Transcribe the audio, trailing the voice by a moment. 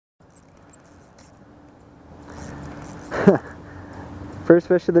First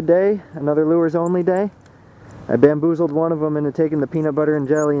fish of the day, another lures only day. I bamboozled one of them into taking the peanut butter and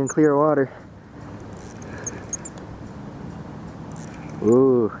jelly in clear water.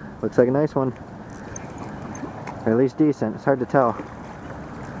 Ooh, looks like a nice one. Or at least decent, it's hard to tell.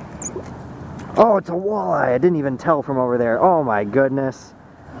 Oh, it's a walleye, I didn't even tell from over there. Oh my goodness.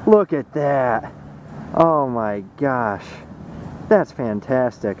 Look at that. Oh my gosh. That's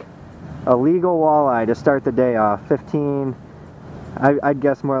fantastic. A legal walleye to start the day off. 15, I'd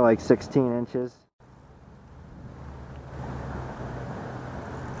guess more like 16 inches.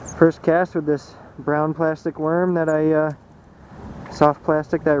 First cast with this brown plastic worm that soft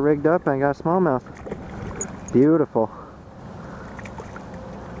plastic that I rigged up, and I got a smallmouth. Beautiful.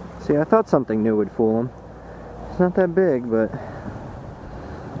 See, I thought something new would fool him. It's not that big, but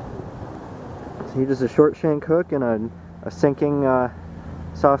he just a short shank hook and a sinking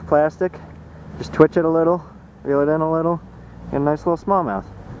soft plastic. Just twitch it a little, reel it in a little, and a nice little smallmouth.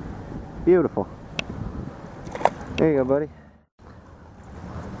 Beautiful. There you go, buddy.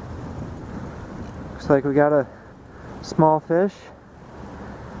 Looks like we got a small fish.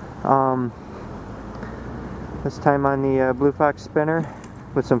 This time on the Blue Fox spinner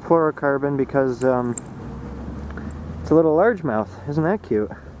with some fluorocarbon because it's a little largemouth. Isn't that cute?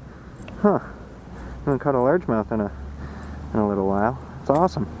 Huh. I haven't caught a largemouth in a little while. It's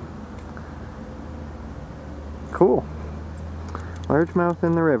awesome. Cool. Largemouth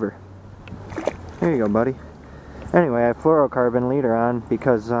in the river. There you go, buddy. Anyway, I have fluorocarbon leader on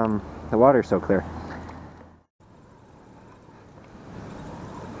because the water's so clear.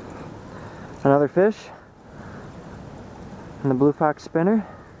 Another fish in the Blue Fox spinner.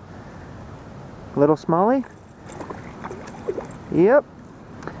 Little smallie. Yep.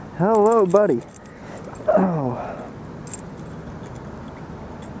 Hello, buddy. Oh.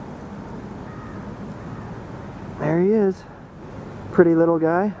 There he is. Pretty little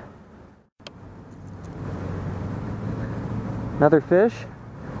guy. Another fish.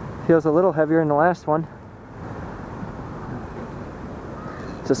 Feels a little heavier than the last one.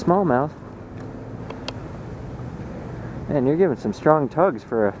 It's a smallmouth. Man, you're giving some strong tugs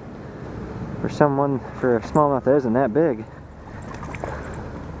for a smallmouth that isn't that big.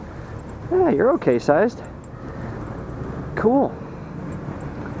 Yeah, you're okay sized. Cool.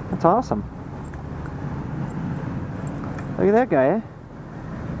 That's awesome. Look at that guy, eh?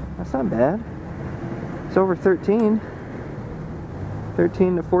 That's not bad. It's over 13.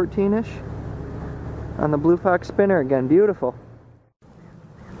 13 to 14-ish. On the Blue Fox spinner again, beautiful.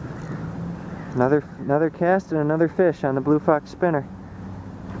 Another cast and another fish on the Blue Fox spinner.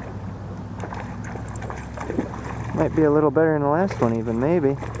 Might be a little better than the last one even,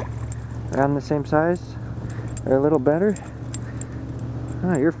 maybe. Around the same size. Or a little better.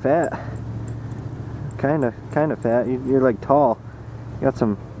 Oh, you're fat. Kinda fat. You're like tall. You got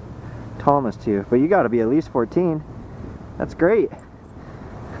some tallness to you. But you gotta be at least 14. That's great.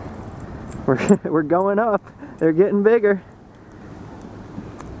 We're going up. They're getting bigger.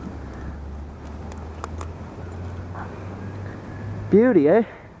 Beauty, eh?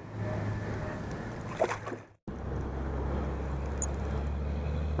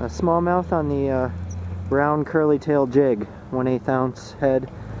 A smallmouth on the brown curly tail jig, 1/8 ounce head.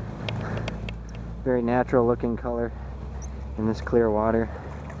 Very natural looking color in this clear water.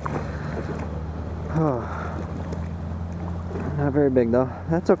 Oh. Not very big though.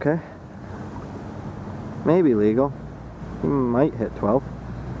 That's okay. Maybe legal. He might hit 12.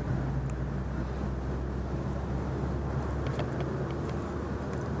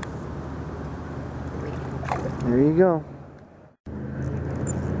 There you go.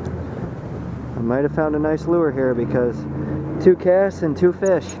 I might have found a nice lure here because 2 casts and 2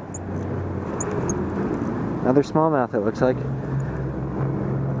 fish. Another smallmouth, it looks like.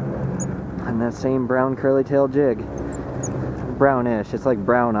 And that same brown curly tail jig. Brownish, it's like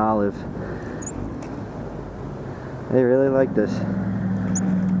brown olive. They really like this.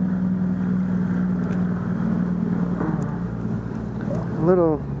 A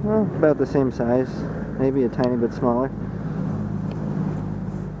little, well, about the same size. Maybe a tiny bit smaller.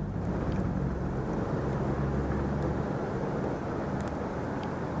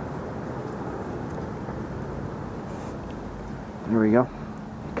 There we go.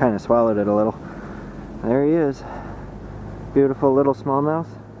 Kind of swallowed it a little. There he is. Beautiful little smallmouth.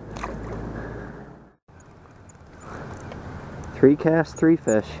 3 casts, 3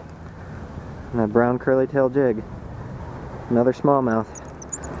 fish. And that brown curly tail jig. Another smallmouth.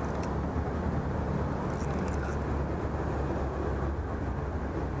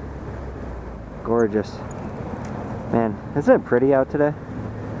 Gorgeous. Man, isn't it pretty out today?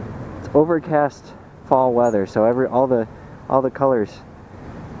 It's overcast fall weather, so all the colors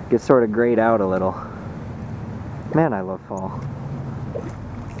get sort of grayed out a little. Man, I love fall.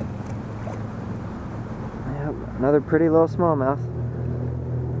 Yep, another pretty little smallmouth.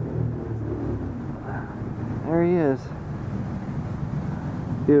 There he is.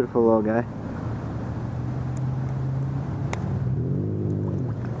 Beautiful little guy.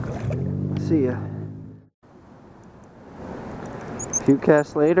 See ya. A few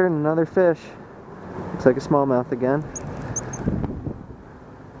casts later and another fish. Looks like a smallmouth again.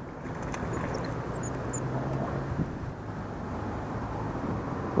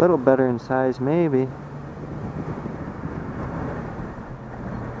 A little better in size, maybe.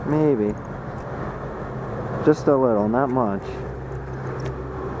 Maybe. Just a little, not much.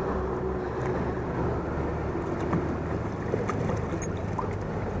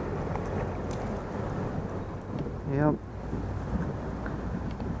 Yep.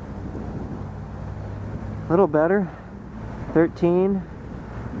 A little better. 13.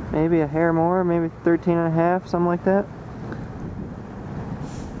 Maybe a hair more, maybe 13 and a half, something like that.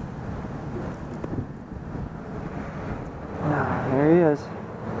 There he is.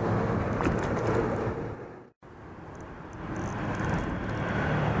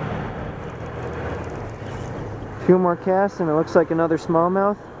 A few more casts and it looks like another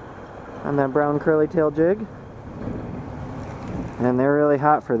smallmouth on that brown curly tail jig. And they're really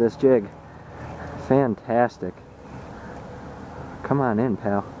hot for this jig. Fantastic. Come on in,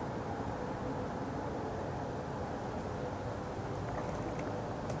 pal.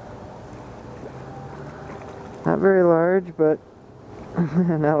 Not very large, but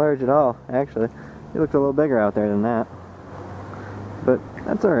not large at all, actually. He looked a little bigger out there than that. But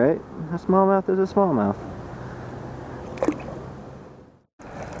that's alright. A smallmouth is a smallmouth.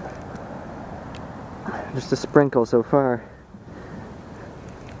 Just a sprinkle so far.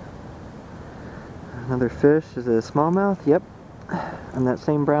 Another fish. Is it a smallmouth? Yep. On that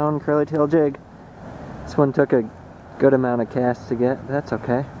same brown curly tail jig. This one took a good amount of casts to get. That's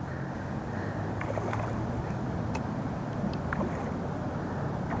okay.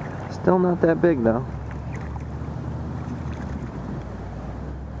 Still not that big though.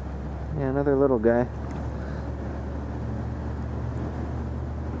 Yeah, another little guy.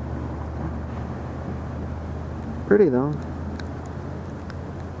 Pretty though.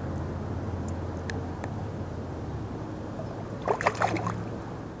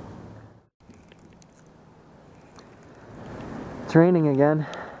 It's raining again.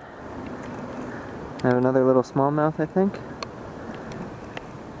 I have another little smallmouth, I think.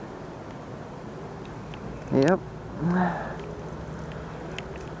 Yep.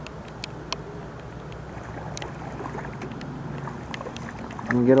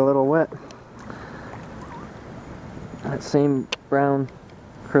 And get a little wet. That same brown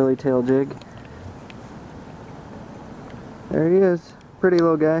curly tail jig. There he is. Pretty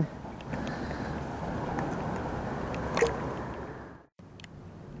little guy.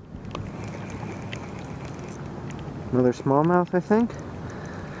 Another smallmouth, I think.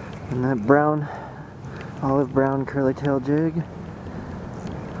 And that brown, olive brown curly tail jig.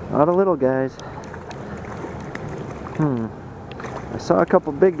 A lot of little guys. I saw a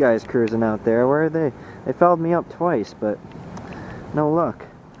couple big guys cruising out there. Where are they? They followed me up twice, but no luck.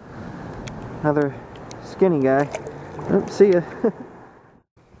 Another skinny guy. Oh, see ya.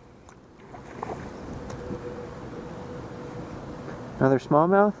 Another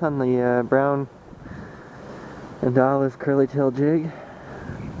smallmouth on the brown and olive curly tail jig.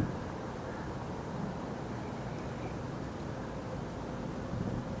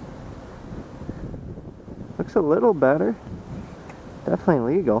 Looks a little better.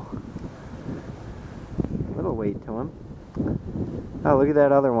 Definitely legal. A little weight to him. Oh, look at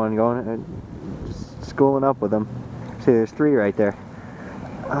that other one going, just schooling up with him. See, there's three right there.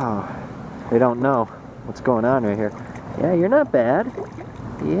 Oh, they don't know what's going on right here. Yeah, you're not bad.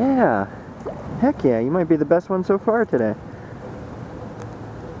 Yeah. Heck yeah, you might be the best one so far today.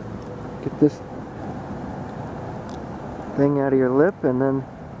 Get this thing out of your lip and then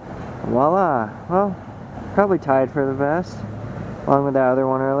voila. Well, probably tied for the best, along with that other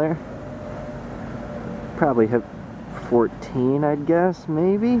one earlier. Probably hit 14, I'd guess,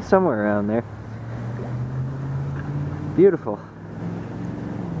 maybe, somewhere around there. Beautiful.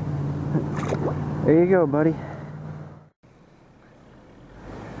 There you go, buddy.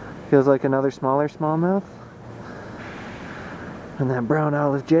 Feels like another smaller smallmouth. And that brown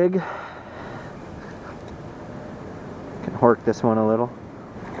olive jig. Can hork this one a little.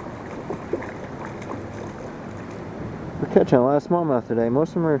 We're catching a lot of smallmouth today.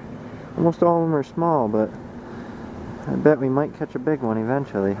 Almost all of them are small, but I bet we might catch a big one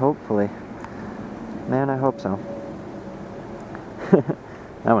eventually, hopefully. Man, I hope so.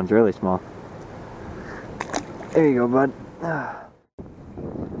 That one's really small. There you go, bud. I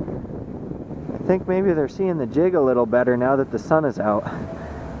think maybe they're seeing the jig a little better now that the sun is out.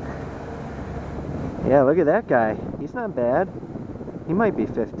 Yeah, look at that guy. He's not bad. He might be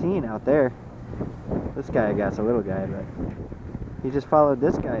 15 out there. This guy, I guess, a little guy, but he just followed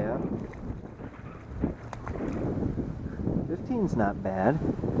this guy up. 15's not bad.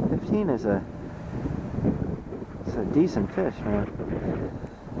 15 is it's a decent fish, man.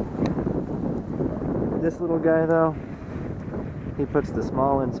 This little guy, though, he puts the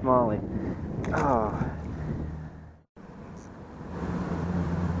small in smallie. Oh.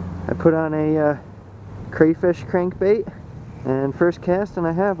 I put on a crayfish crankbait, and first cast, and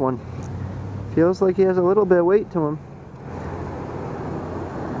I have one. Feels like he has a little bit of weight to him.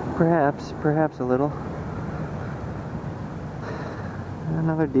 Perhaps a little.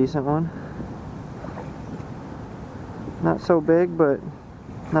 Another decent one. Not so big, but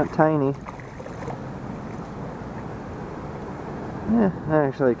not tiny. Yeah,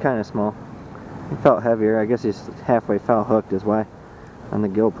 actually kind of small. He felt heavier. I guess he's halfway foul hooked is why on the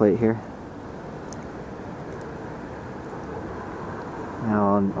gill plate here.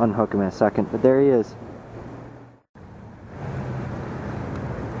 Now I'll unhook him in a second, but there he is.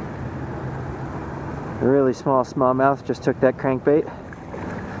 A really small smallmouth just took that crankbait.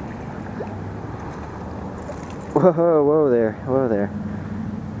 Whoa, whoa there, whoa there.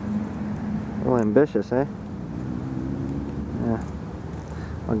 A little ambitious, eh? Yeah.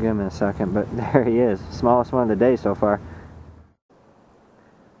 I'll give him in a second, but there he is. Smallest one of the day so far.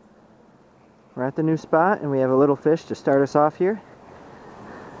 We're at the new spot, and we have a little fish to start us off here.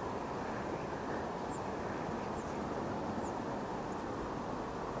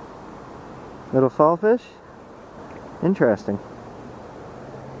 Little fallfish. Interesting.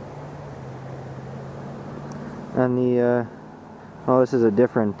 And the, well, this is a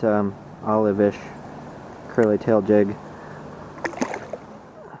different olive-ish curly tail jig.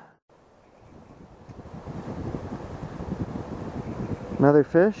 Another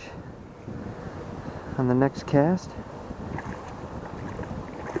fish on the next cast.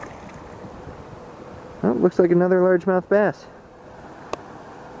 Oh, looks like another largemouth bass.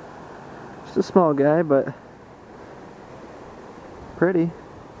 Just a small guy, but pretty.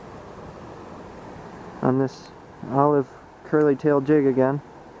 On this olive curly tail jig again.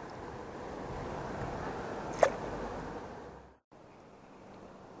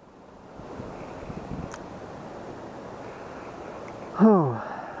 Oh,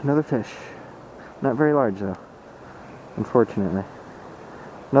 another fish. Not very large though, unfortunately.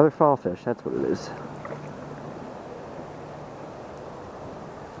 Another fall fish, that's what it is.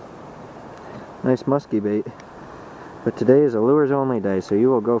 Nice musky bait. But today is a lures only day, so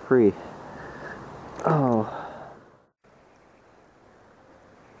you will go free. Oh.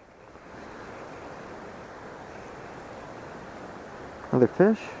 Another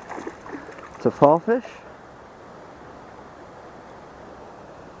fish. It's a fall fish.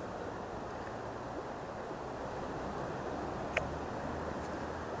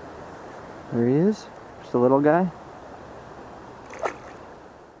 There he is. Just a little guy.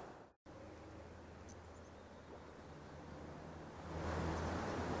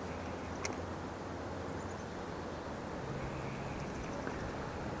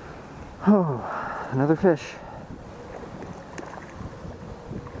 Oh, another fish.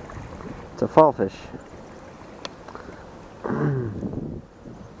 It's a fall fish.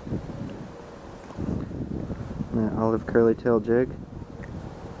 That olive curly tail jig.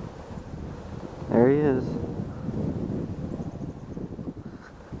 There he is.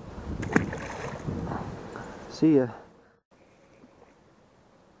 See ya.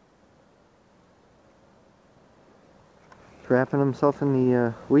 Wrapping himself in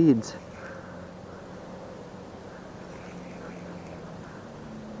the weeds.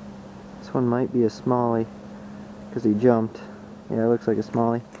 This one might be a smallie because he jumped. Yeah, it looks like a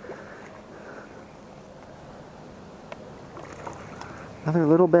smallie. Another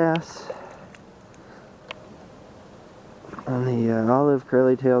little bass on the olive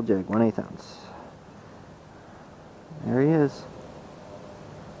curly tail jig, 1/8 ounce. There he is.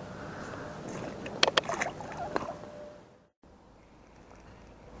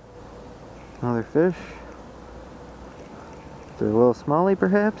 Another fish. Is it a little smallie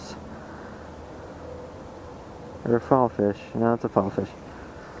perhaps? Or a fall fish? No, it's a fall fish.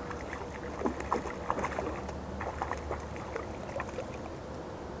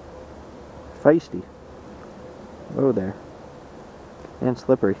 Feisty. Oh there. And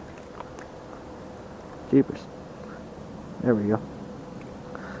slippery. Jeepers. There we go.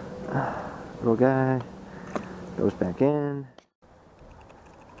 Little guy goes back in.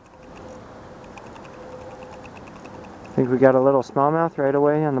 I think we got a little smallmouth right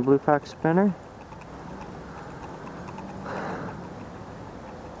away on the blue fox spinner.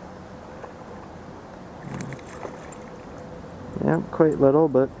 Yeah, quite little,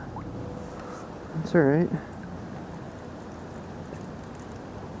 but it's alright.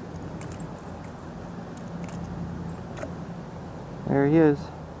 There he is.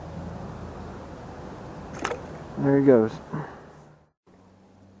 There he goes.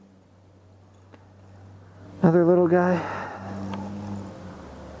 Another little guy.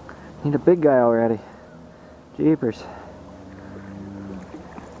 Need a big guy already. Jeepers.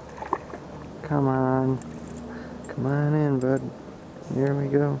 Come on. Come on in, bud. Here we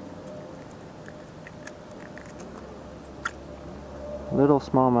go. Little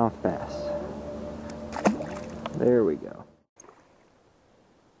smallmouth bass. There we go.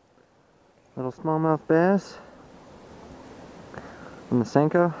 Little smallmouth bass. On the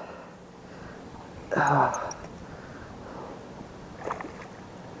senko. Oh.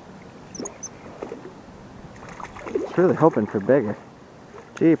 It's really hoping for bigger.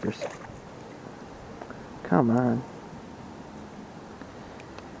 Jeepers. Come on.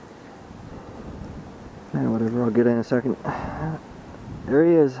 Whatever, I'll get in a second. There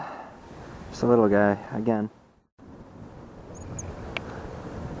he is. Just a little guy, again.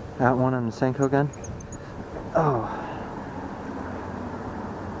 Got one on the senko again. Oh.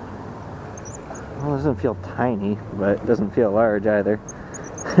 Well, it doesn't feel tiny, but it doesn't feel large either.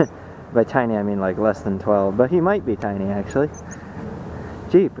 By tiny, I mean like less than 12, but he might be tiny, actually.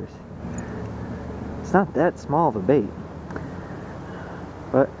 Jeepers. It's not that small of a bait.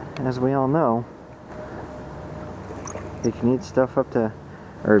 But, as we all know, they can eat stuff up to,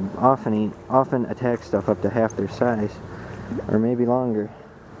 or often attack stuff up to half their size, or maybe longer,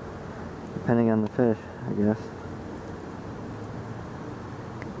 depending on the fish, I guess.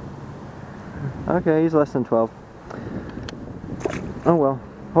 Okay, he's less than 12. Oh well,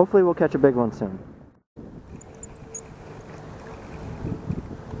 hopefully we'll catch a big one soon.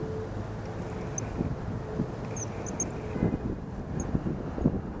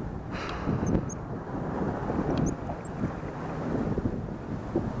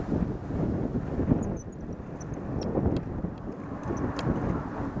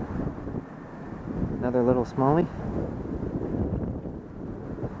 Another little smallie.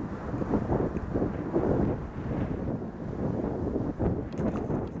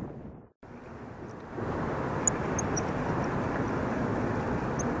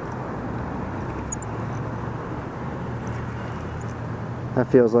 That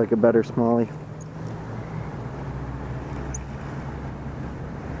feels like a better smallie.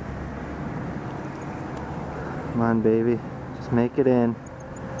 Come on, baby. Just make it in.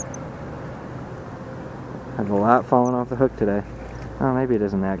 Had a lot falling off the hook today. Oh, maybe it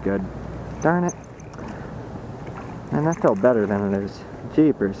isn't that good. Darn it. And that felt better than it is.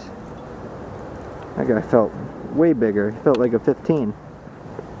 Jeepers. That guy felt way bigger. He felt like a 15.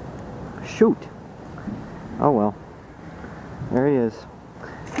 Shoot. Oh well. There he is.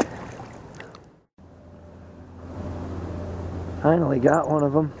 Finally got one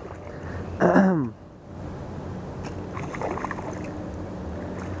of them.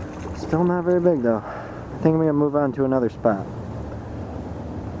 Still not very big though. I think I'm gonna move on to another spot.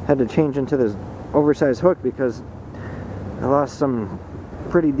 Had to change into this oversized hook because I lost some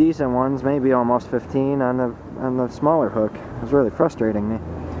pretty decent ones, maybe almost 15 on the smaller hook. It was really frustrating me.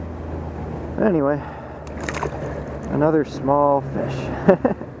 But anyway, another small fish.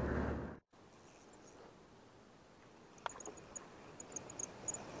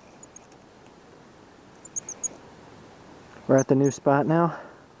 We're at the new spot now.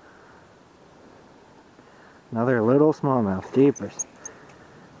 Another little smallmouth. Jeepers.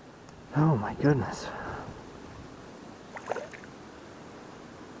 Oh my goodness.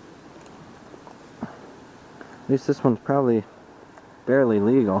 At least this one's probably barely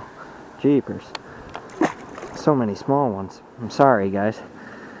legal. Jeepers. So many small ones. I'm sorry, guys.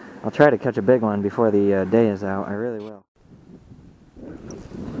 I'll try to catch a big one before the day is out. I really will.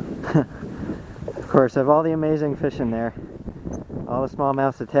 Of course, I have all the amazing fish in there. All the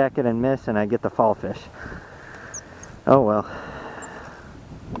smallmouths attack it and miss, and I get the fall fish. Oh well.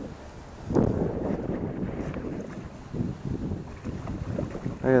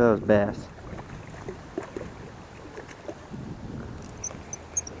 Look at those bass.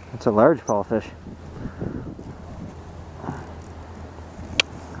 It's a large fall fish.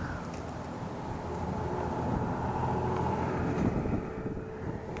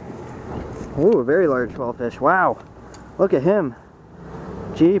 Ooh, a very large fall fish. Wow. Look at him.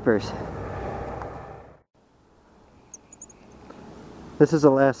 Jeepers. This is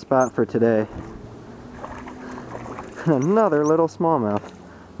the last spot for today. Another little smallmouth.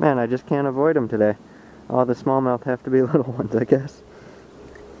 Man, I just can't avoid them today. All the smallmouth have to be little ones, I guess.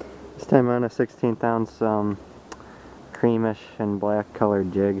 This time on a 16th ounce creamish and black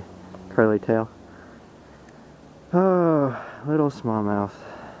colored jig. Curly tail. Oh, little smallmouth.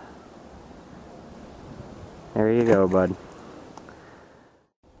 There you go, bud.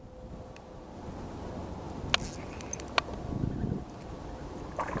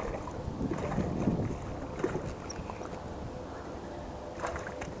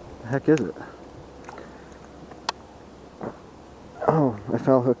 The heck is it? Oh, I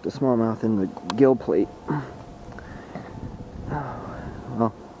foul hooked a smallmouth in the gill plate. Oh,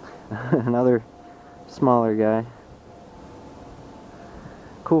 well, another smaller guy.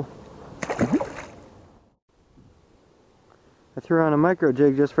 Cool. I threw on a micro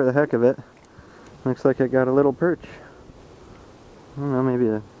jig just for the heck of it. Looks like I got a little perch. I don't know, maybe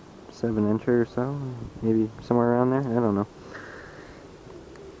a 7-incher or so. Maybe somewhere around there. I don't know.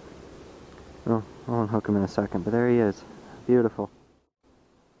 Oh, I'll unhook him in a second, but there he is. Beautiful.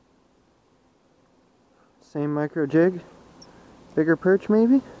 Same micro jig. Bigger perch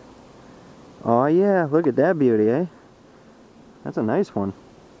maybe? Oh yeah, look at that beauty, eh? That's a nice one.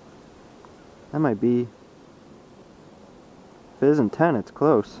 That might be... If it isn't 10, it's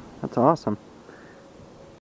close. That's awesome.